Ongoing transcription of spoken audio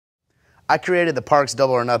I created the Parks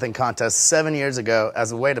Double or Nothing contest 7 years ago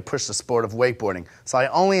as a way to push the sport of wakeboarding. So I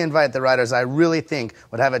only invite the riders I really think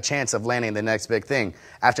would have a chance of landing the next big thing.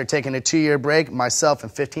 After taking a 2-year break, myself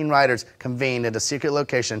and 15 riders convened at a secret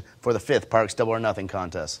location for the 5th Parks Double or Nothing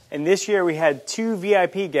contest. And this year we had 2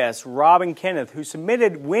 VIP guests, Rob and Kenneth, who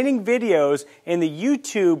submitted winning videos in the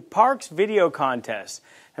YouTube Parks Video Contest.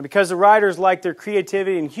 And because the riders liked their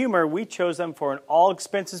creativity and humor, we chose them for an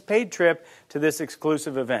all-expenses-paid trip to this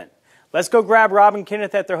exclusive event. Let's go grab Rob and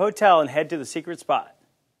Kenneth at their hotel and head to the secret spot.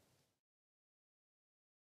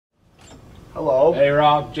 Hello. Hey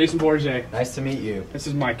Rob, Jason Bourget. Nice to meet you. This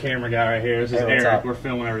is my camera guy right here. This is Hey, Eric. up? We're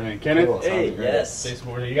filming everything. Kenneth? Cool. Hey, yes. Jason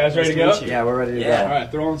Bourget. You guys ready to go? Yeah, we're ready to go. All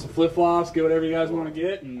right, throw on some flip-flops, get whatever you guys want to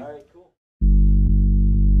get. And... All right, cool.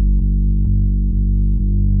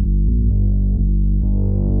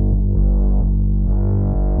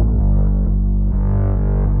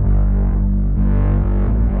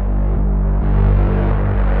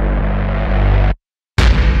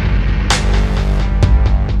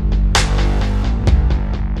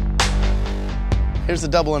 Here's the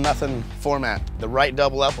double or nothing format. The right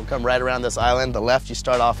double up will come right around this island. The left, you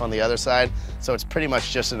start off on the other side. So it's pretty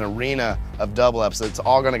much just an arena of double ups. It's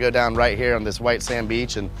all gonna go down right here on this white sand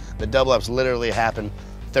beach, and the double ups literally happen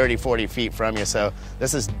 30, 40 feet from you. So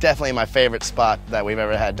this is definitely my favorite spot that we've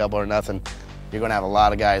ever had double or nothing. You're gonna have a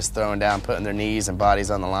lot of guys throwing down, putting their knees and bodies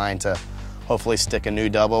on the line to hopefully stick a new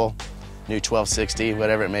double, new 1260,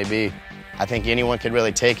 whatever it may be. I think anyone could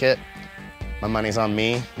really take it. My money's on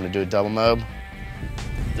me. I'm gonna do a double mob.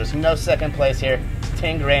 There's no second place here. It's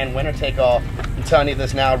 10 grand, winner take all. I'm telling you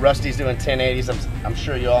this now, Rusty's doing 1080s. I'm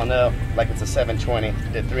sure you all know, like it's a 720.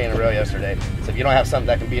 Did 3 in a row yesterday. So if you don't have something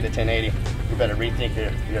that can beat a 1080, you better rethink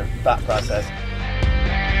your thought process.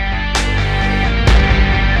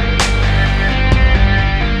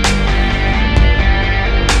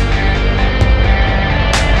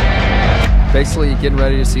 Basically getting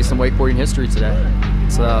ready to see some wakeboarding history today.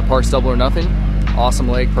 It's Parks Double or Nothing. Awesome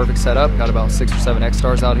lake, perfect setup. Got about 6 or 7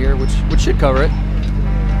 X-Stars out here, which should cover it.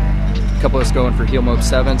 A couple of us going for heel mob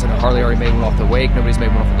 7s, and Harley already made one off the wake. Nobody's made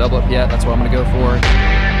one off the double up yet. That's what I'm gonna go for.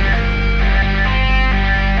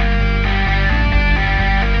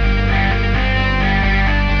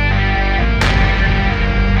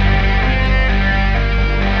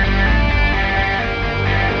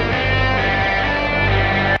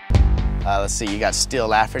 Let's see, you got Steele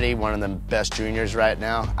Lafferty, one of the best juniors right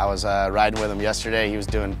now. I was riding with him yesterday. He was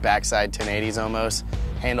doing backside 1080s almost,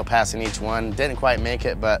 handle passing each one. Didn't quite make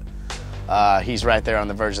it, but he's right there on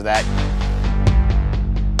the verge of that.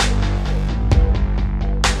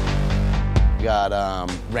 We got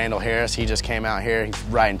Randall Harris. He just came out here. He's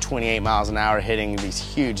riding 28 miles an hour, hitting these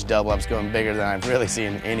huge double ups, going bigger than I've really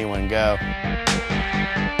seen anyone go.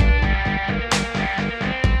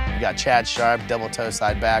 We got Chad Sharp, double toe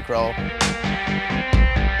side back roll.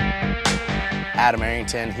 Adam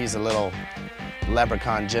Arrington, he's a little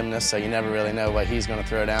leprechaun gymnast, so you never really know what he's going to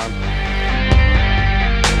throw down.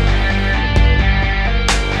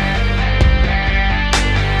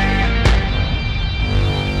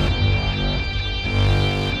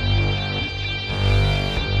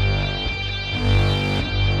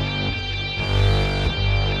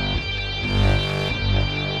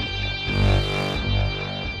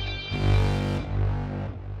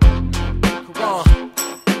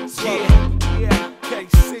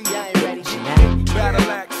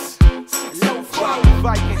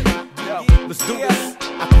 Let's do this.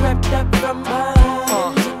 I crept up from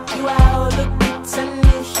mine. You out looking some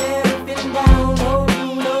new sheriff down. Oh,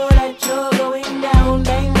 you know that you're going down.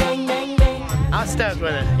 Bang, bang, bang, bang. I was stoked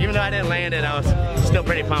with it. Even though I didn't land it, I was still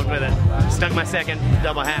pretty pumped with it. Stuck my second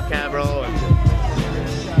double half cab roll.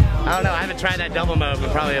 I don't know, I haven't tried that double mob in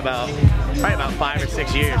probably about 5 or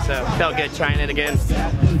 6 years, so it felt good trying it again.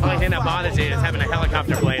 Only thing that bothers you is having a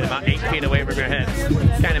helicopter blade about 8 feet away from your head.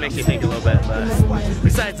 Kind of makes you think a little bit, but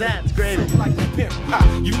besides that, it's great.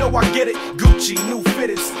 You know I get it, Gucci, new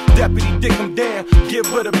fitteds. Deputy dick 'em down, give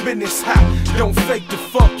her the business. Don't fake the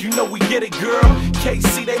funk, you know we get it, girl.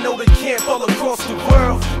 KC, they know they can't all across the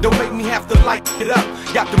world. Don't make me have to light it up.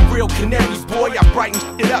 Got them real canaries, boy, I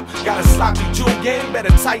brighten it up. Got a sloppy jewel game,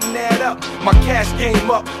 better tighten that up. My cash game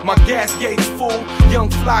up, my gas gauge full. Young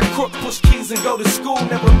fly crook, push keys and go to school.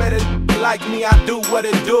 Never met it like me, I do what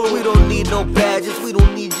it do. We don't need no badges, we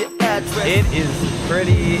don't need your address. It is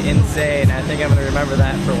pretty insane. I think I'm gonna remember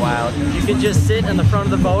that for a while. You can just sit in the front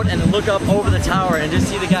of the boat and look up over the tower and just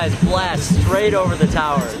see the guys blast straight over the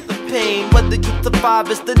tower. pain. Whether you survive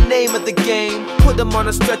is the name of the game. Put them on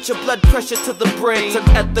a stretcher, blood pressure to the brain. It's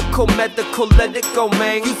unethical, medical, let it go,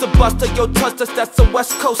 man. Use a buster, yo, trust us, that's a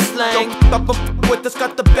West Coast slang. Don't up with us,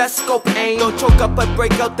 got the best scope aim. Don't choke up, I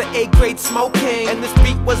break out the A-grade smoking. And this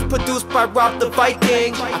beat was produced by Rob the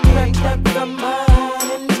Viking. I cracked up the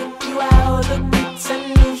mind and took you out. The beats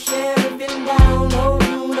and new sheriff in down. Oh,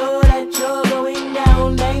 you know that you're going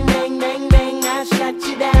down. Bang, bang, bang, bang, I shot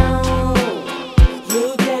you down.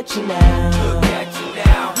 Look at you now. Look at you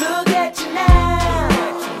now. Look at you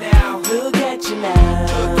now. Look at you now.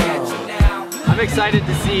 Look at you now. I'm excited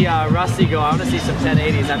to see Rusty go. I want to see some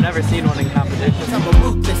 1080s. I've never seen one in competition. I'm a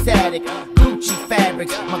ruthless addict, Gucci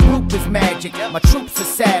fabrics. My group is magic, my troops are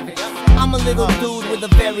savage. I'm a little dude with a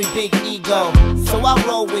very big ego, so I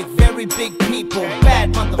roll with very big people.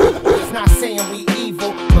 Bad motherfuckers, not saying we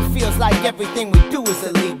evil, but feels like everything we do is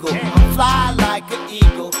illegal. I'm fly like an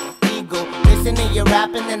eagle. Listen to your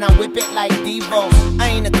rapping and I whip it like Devo. I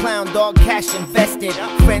ain't a clown, dog, cash invested.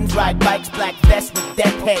 Friends ride bikes, black vests with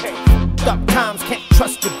death heads. Up times, can't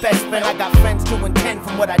trust your best friend. I got friends doing 10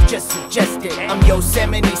 from what I just suggested. I'm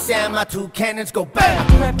Yosemite Sam, my two cannons go bang. I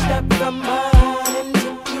crept up the mine and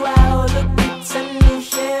took you out. The beats and new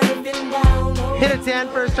sheriff in down. Oh. Hit a 10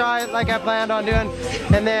 first try like I planned on doing,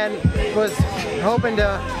 and then was hoping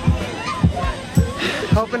to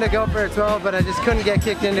go for a 12, but I just couldn't get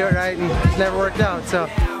kicked into it right, and it never worked out. So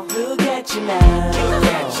look at you now. Look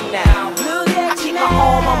at you now. Look at you now. My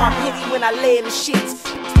arm on my pity when I lay in the sheets.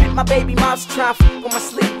 Spit my baby moms trying to f on my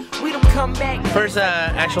sleep. We don't come back. First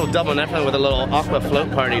actual double Nephilim with a little aqua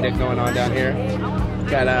float party that's going on down here.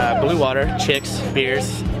 Got blue water, chicks,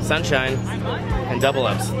 beers, sunshine, and double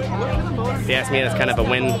ups. If you ask me, that's kind of a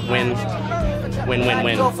win-win.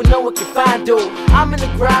 Win-win-win. Go for no one can find, dude. I'm in the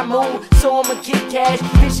grind mood, so I'ma get cash.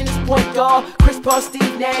 Vision is point guard, Chris Paul,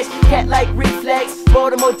 Steve Nash. Cat like reflex,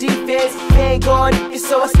 Baltimore defense. Vanguard,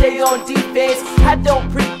 so I stay on defense. I don't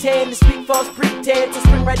pretend to speak false pretense. I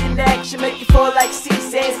spring right into action, make you fall like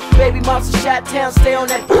C-Sense. Baby mom's a shot town, stay on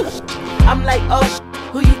that. I'm like, oh,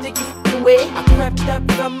 who you think you f***ing with? I crept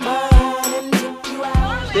up from mine and took you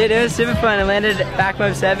out. Dude, it was super fun. I landed back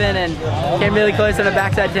move 7 and came really close on the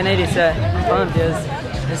backside 1080, so pumped. It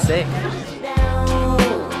was sick.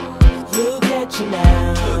 Look at you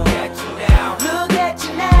now. Look at you now. Look at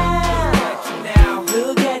you now. Look at you now.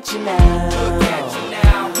 Look at you now. Look at you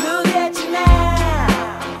now. Look at you now.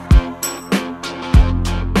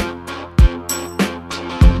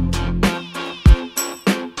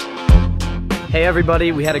 Hey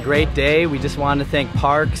everybody, we had a great day. We just wanted to thank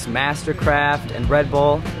Parks, MasterCraft, and Red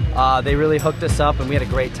Bull. They really hooked us up and we had a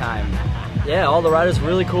great time. Yeah, all the riders were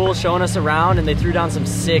really cool, showing us around, and they threw down some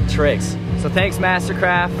sick tricks. So thanks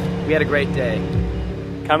MasterCraft, we had a great day.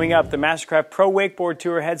 Coming up, the MasterCraft Pro Wakeboard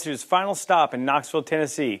Tour heads to its final stop in Knoxville,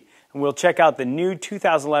 Tennessee, and we'll check out the new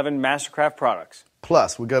 2011 MasterCraft products.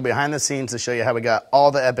 Plus, we'll go behind the scenes to show you how we got all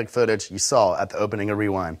the epic footage you saw at the opening of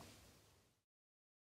Rewind.